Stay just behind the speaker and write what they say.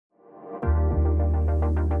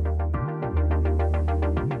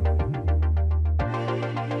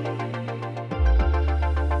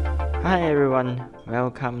Hi everyone,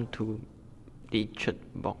 welcome to the Church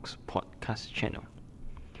Box podcast channel.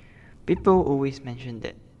 People always mention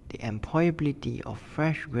that the employability of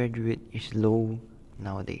fresh graduate is low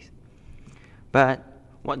nowadays. But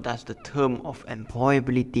what does the term of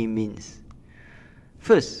employability means?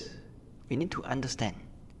 First, we need to understand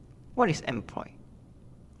what is employed.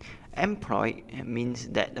 Employed means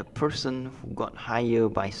that a person who got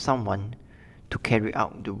hired by someone to carry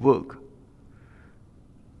out the work.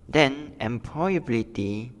 Then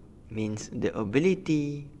employability means the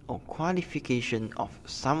ability or qualification of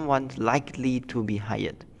someone likely to be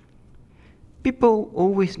hired. People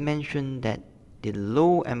always mention that the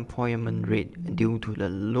low employment rate due to the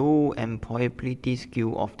low employability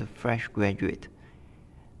skill of the fresh graduate.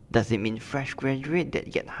 Does it mean fresh graduate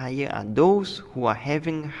that get hired are those who are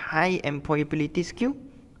having high employability skill?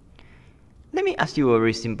 Let me ask you a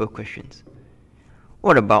very simple question.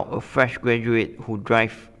 What about a fresh graduate who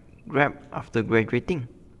drive Grab after graduating?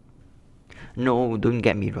 No, don't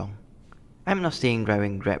get me wrong. I'm not saying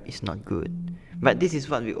driving Grab is not good, but this is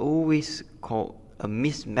what we always call a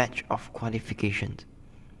mismatch of qualifications.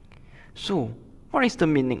 So, what is the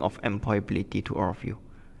meaning of employability to all of you?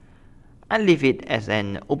 I leave it as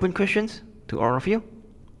an open question to all of you.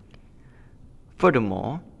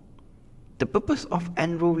 Furthermore, the purpose of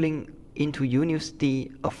enrolling into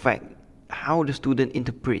university affect how the student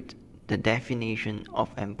interpret the definition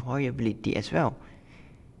of employability as well.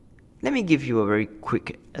 Let me give you a very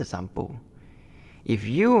quick example. If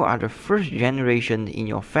you are the first generation in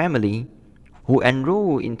your family who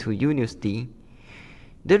enroll into university,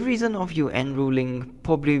 the reason of you enrolling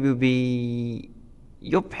probably will be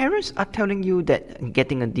your parents are telling you that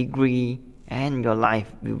getting a degree and your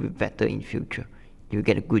life will be better in future. You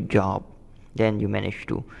get a good job, then you manage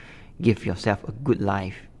to give yourself a good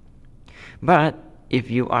life. But if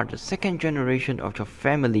you are the second generation of your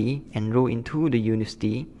family enroll into the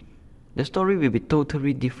university, the story will be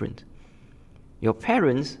totally different. Your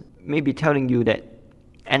parents may be telling you that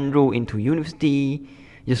enroll into university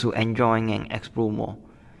just to enjoy and explore more.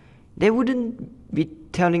 They wouldn't be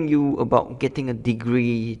telling you about getting a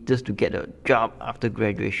degree just to get a job after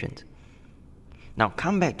graduation. Now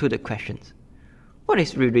come back to the questions. What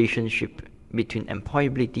is relationship between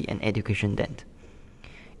employability and education then?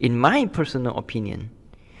 In my personal opinion,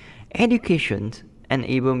 education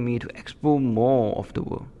enabled me to explore more of the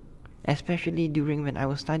world, especially during when I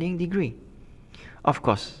was studying degree. Of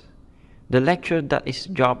course, the lecturer does its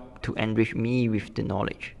job to enrich me with the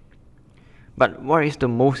knowledge. But what is the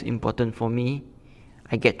most important for me?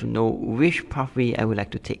 I get to know which pathway I would like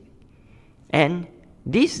to take. And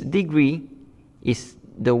this degree is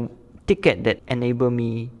the ticket that enables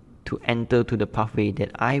me to enter to the pathway that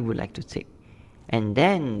I would like to take. And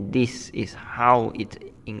then this is how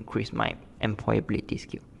it increased my employability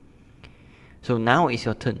skill. So now it's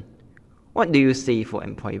your turn. What do you say for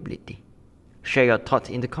employability? Share your thoughts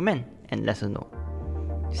in the comment and let us know.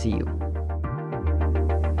 See you.